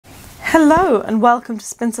Hello and welcome to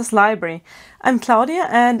Spinster's Library. I'm Claudia,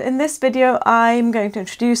 and in this video I'm going to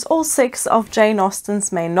introduce all 6 of Jane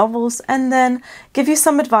Austen's main novels and then give you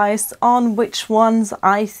some advice on which ones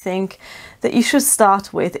I think that you should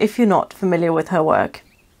start with if you're not familiar with her work.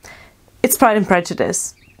 It's Pride and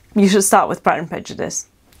Prejudice. You should start with Pride and Prejudice.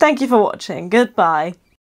 Thank you for watching. Goodbye.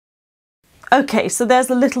 Okay, so there's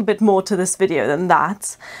a little bit more to this video than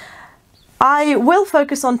that. I will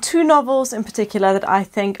focus on 2 novels in particular that I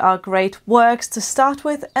think are great works to start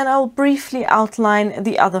with, and I'll briefly outline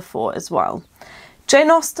the other 4 as well. Jane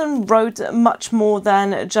Austen wrote much more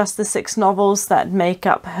than just the 6 novels that make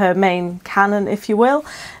up her main canon, if you will.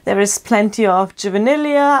 There is plenty of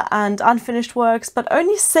juvenilia and unfinished works, but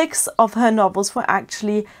only 6 of her novels were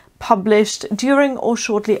actually published during or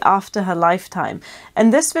shortly after her lifetime,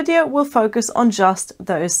 and this video will focus on just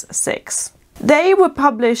those 6. They were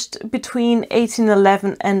published between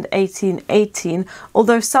 1811 and 1818,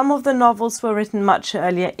 although some of the novels were written much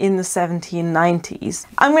earlier in the 1790s.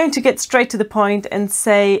 I'm going to get straight to the point and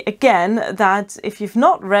say again that if you've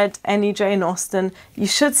not read any Jane Austen, you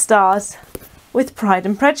should start with Pride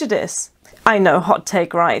and Prejudice. I know, hot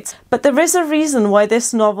take, right? But there is a reason why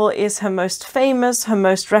this novel is her most famous, her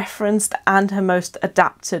most referenced, and her most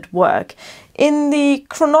adapted work. In the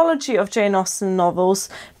chronology of Jane Austen novels,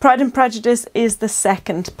 Pride and Prejudice is the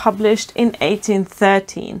second, published in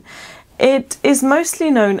 1813. It is mostly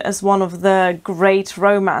known as one of the great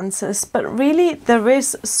romances, but really there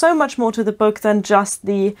is so much more to the book than just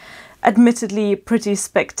the admittedly pretty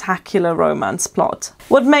spectacular romance plot.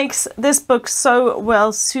 What makes this book so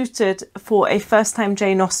well suited for a first-time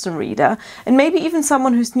Jane Austen reader, and maybe even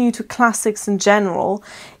someone who's new to classics in general,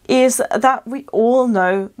 is that we all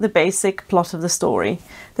know the basic plot of the story.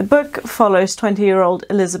 The book follows 20-year-old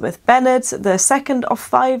Elizabeth Bennet, the second of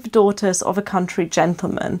 5 daughters of a country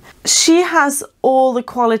gentleman. She has all the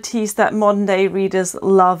qualities that modern-day readers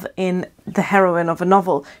love in the heroine of a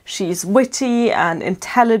novel. She's witty and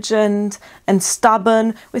intelligent and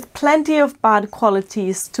stubborn, with plenty of bad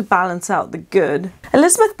qualities to balance out the good.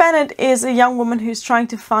 Elizabeth Bennet is a young woman who's trying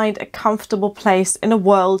to find a comfortable place in a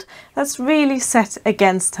world that's really set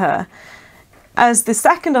against her. As the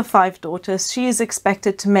second of 5 daughters, she is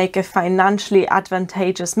expected to make a financially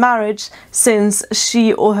advantageous marriage, since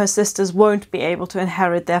she or her sisters won't be able to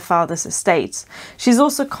inherit their father's estate. She's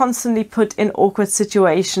also constantly put in awkward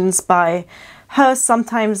situations by her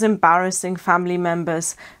sometimes embarrassing family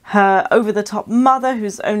members, her over-the-top mother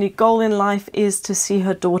whose only goal in life is to see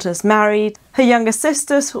her daughters married, her younger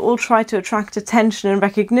sisters who all try to attract attention and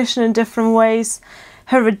recognition in different ways,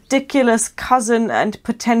 her ridiculous cousin and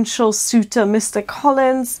potential suitor Mr.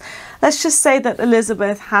 Collins. Let's just say that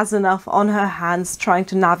Elizabeth has enough on her hands trying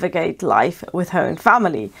to navigate life with her own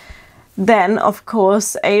family. Then, of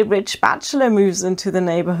course, a rich bachelor moves into the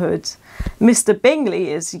neighborhood. Mr.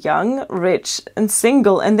 Bingley is young, rich and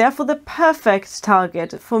single, and therefore the perfect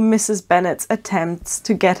target for Mrs. Bennet's attempts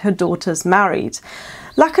to get her daughters married.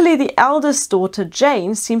 Luckily, the eldest daughter,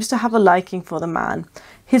 Jane, seems to have a liking for the man.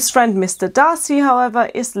 His friend Mr. Darcy, however,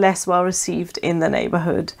 is less well received in the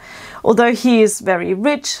neighborhood. Although he is very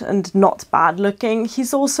rich and not bad looking,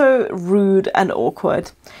 he's also rude and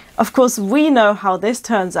awkward. Of course, we know how this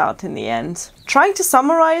turns out in the end. Trying to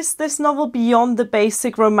summarize this novel beyond the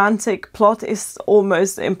basic romantic plot is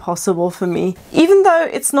almost impossible for me. Even though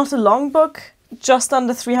it's not a long book, just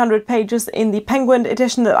under 300 pages in the Penguin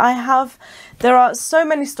edition that I have, there are so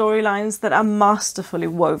many storylines that are masterfully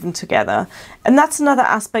woven together, and that's another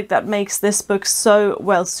aspect that makes this book so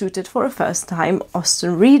well suited for a first-time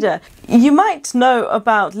Austen reader. You might know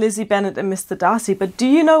about Lizzie Bennet and Mr. Darcy, but do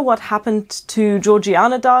you know what happened to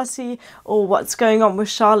Georgiana Darcy, or what's going on with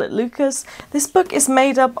Charlotte Lucas? This book is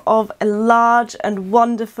made up of a large and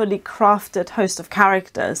wonderfully crafted host of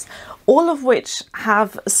characters, all of which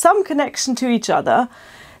have some connection to each other.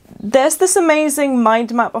 There's this amazing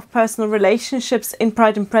mind map of personal relationships in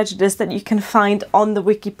Pride and Prejudice that you can find on the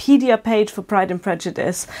Wikipedia page for Pride and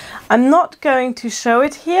Prejudice. I'm not going to show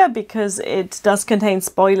it here because it does contain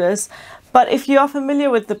spoilers, but if you are familiar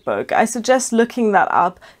with the book, I suggest looking that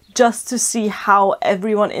up just to see how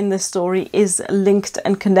everyone in the story is linked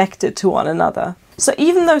and connected to one another. So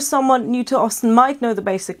even though someone new to Austen might know the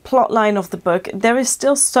basic plotline of the book, there is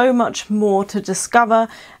still so much more to discover,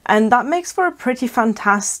 and that makes for a pretty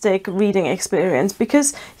fantastic reading experience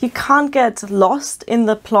because you can't get lost in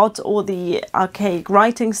the plot or the archaic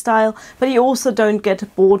writing style, but you also don't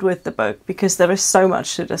get bored with the book because there is so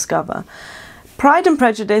much to discover. Pride and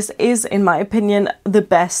Prejudice is, in my opinion, the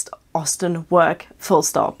best Austen work, full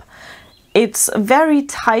stop. It's very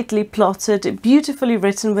tightly plotted, beautifully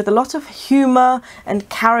written, with a lot of humour and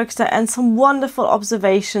character and some wonderful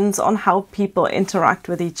observations on how people interact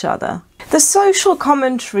with each other. The social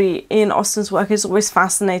commentary in Austen's work has always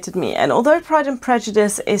fascinated me, and although Pride and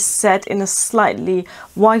Prejudice is set in a slightly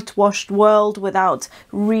whitewashed world without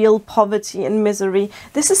real poverty and misery,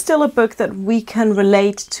 this is still a book that we can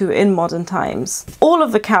relate to in modern times. All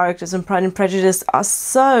of the characters in Pride and Prejudice are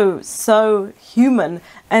so human,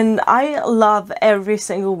 and I love every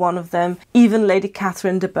single one of them, even Lady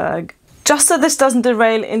Catherine de Bourgh. Just so this doesn't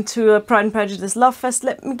derail into a Pride and Prejudice love fest,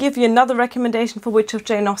 let me give you another recommendation for which of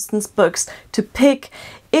Jane Austen's books to pick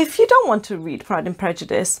if you don't want to read Pride and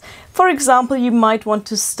Prejudice. For example, you might want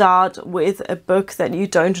to start with a book that you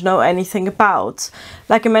don't know anything about.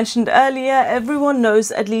 Like I mentioned earlier, everyone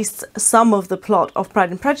knows at least some of the plot of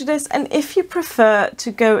Pride and Prejudice, and if you prefer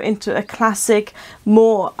to go into a classic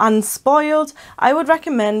more unspoiled, I would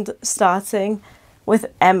recommend starting with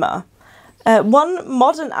Emma. One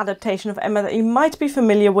modern adaptation of Emma that you might be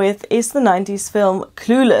familiar with is the 90s film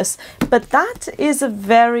Clueless, but that is a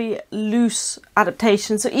very loose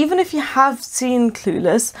adaptation, so even if you have seen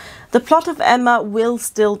Clueless, the plot of Emma will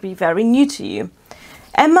still be very new to you.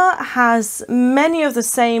 Emma has many of the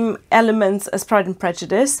same elements as Pride and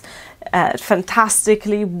Prejudice,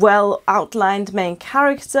 fantastically well outlined main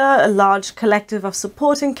character, a large collective of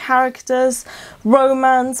supporting characters,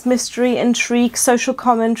 romance, mystery, intrigue, social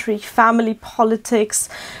commentary, family politics,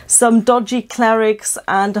 some dodgy clerics,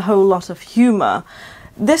 and a whole lot of humour.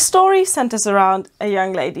 This story centres around a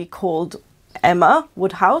young lady called Emma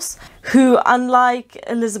Woodhouse, who, unlike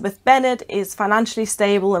Elizabeth Bennet, is financially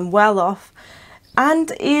stable and well off,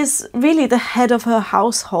 and is really the head of her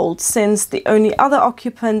household, since the only other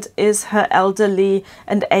occupant is her elderly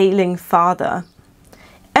and ailing father.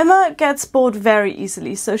 Emma gets bored very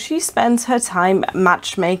easily, so she spends her time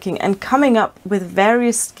matchmaking and coming up with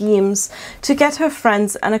various schemes to get her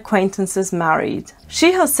friends and acquaintances married.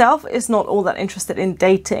 She herself is not all that interested in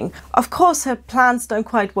dating. Of course, her plans don't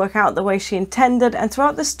quite work out the way she intended, and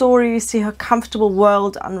throughout the story you see her comfortable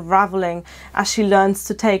world unraveling as she learns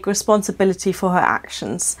to take responsibility for her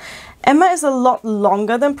actions. Emma is a lot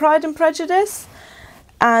longer than Pride and Prejudice,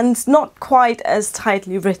 and not quite as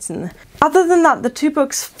tightly written. Other than that, the two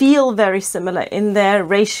books feel very similar in their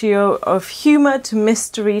ratio of humour to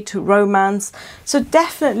mystery to romance, so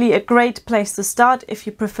definitely a great place to start if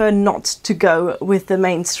you prefer not to go with the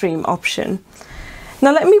mainstream option.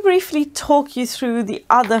 Now let me briefly talk you through the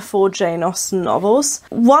other 4 Jane Austen novels.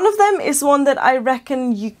 One of them is one that I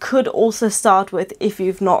reckon you could also start with if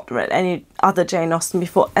you've not read any other Jane Austen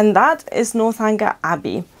before, and that is Northanger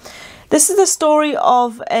Abbey. This is the story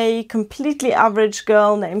of a completely average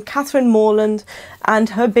girl named Catherine Morland and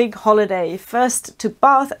her big holiday, first to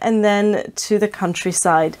Bath and then to the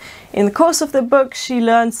countryside. In the course of the book, she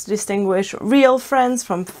learns to distinguish real friends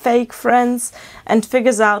from fake friends and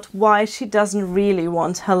figures out why she doesn't really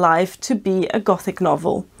want her life to be a Gothic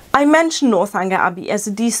novel. I mentioned Northanger Abbey as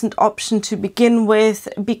a decent option to begin with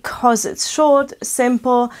because it's short,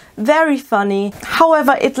 simple, very funny.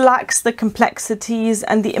 However, it lacks the complexities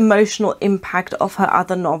and the emotional impact of her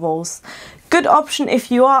other novels. Good option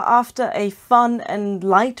if you are after a fun and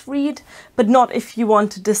light read, but not if you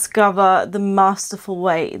want to discover the masterful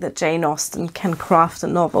way that Jane Austen can craft a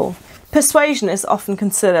novel. Persuasion is often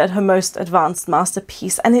considered her most advanced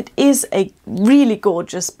masterpiece, and it is a really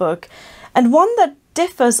gorgeous book, and one that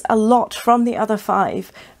differs a lot from the other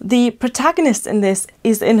 5. The protagonist in this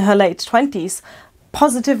is in her late 20s,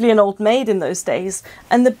 positively an old maid in those days,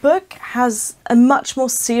 and the book has a much more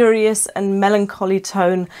serious and melancholy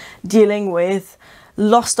tone, dealing with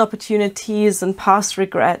lost opportunities and past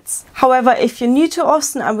regrets. However, if you're new to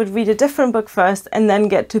Austen, I would read a different book first and then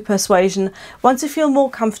get to Persuasion once you feel more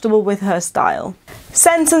comfortable with her style.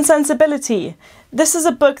 Sense and Sensibility. This is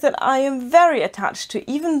a book that I am very attached to,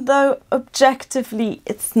 even though objectively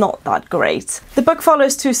it's not that great. The book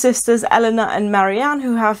follows 2 sisters, Eleanor and Marianne,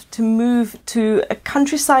 who have to move to a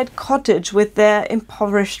countryside cottage with their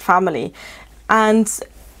impoverished family and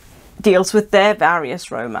deals with their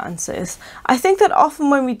various romances. I think that often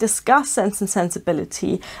when we discuss Sense and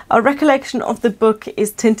Sensibility, our recollection of the book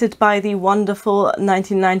is tinted by the wonderful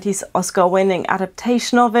 1990s Oscar-winning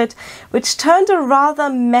adaptation of it, which turned a rather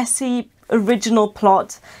messy original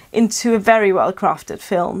plot into a very well-crafted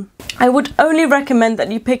film. I would only recommend that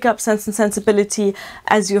you pick up Sense and Sensibility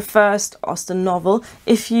as your first Austen novel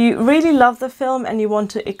if you really love the film and you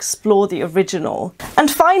want to explore the original. And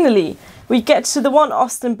finally, we get to the one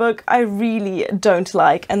Austen book I really don't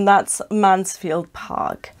like, and that's Mansfield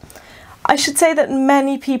Park. I should say that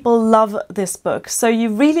many people love this book, so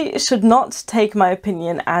you really should not take my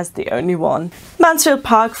opinion as the only one. Mansfield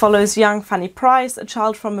Park follows young Fanny Price, a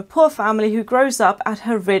child from a poor family who grows up at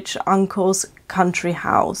her rich uncle's country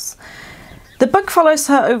house. The book follows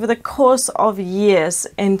her over the course of years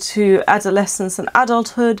into adolescence and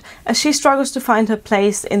adulthood as she struggles to find her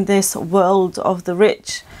place in this world of the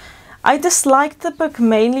rich. I disliked the book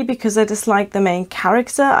mainly because I disliked the main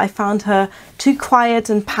character. I found her too quiet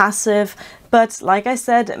and passive, but like I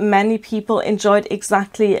said, many people enjoyed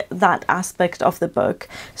exactly that aspect of the book,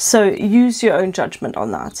 so use your own judgment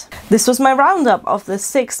on that. This was my roundup of the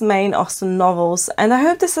 6 main Austen novels, and I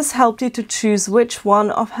hope this has helped you to choose which one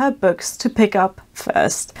of her books to pick up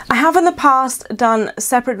first. I have in the past done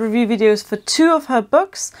separate review videos for 2 of her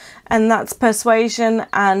books, and that's Persuasion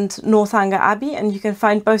and Northanger Abbey, and you can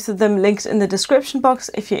find both of them linked in the description box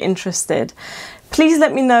if you're interested. Please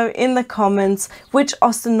let me know in the comments which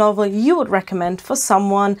Austen novel you would recommend for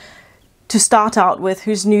someone to start out with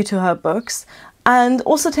who's new to her books, and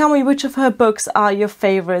also tell me which of her books are your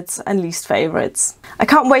favourites and least favourites. I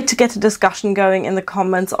can't wait to get a discussion going in the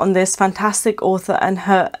comments on this fantastic author and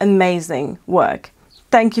her amazing work.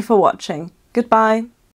 Thank you for watching. Goodbye.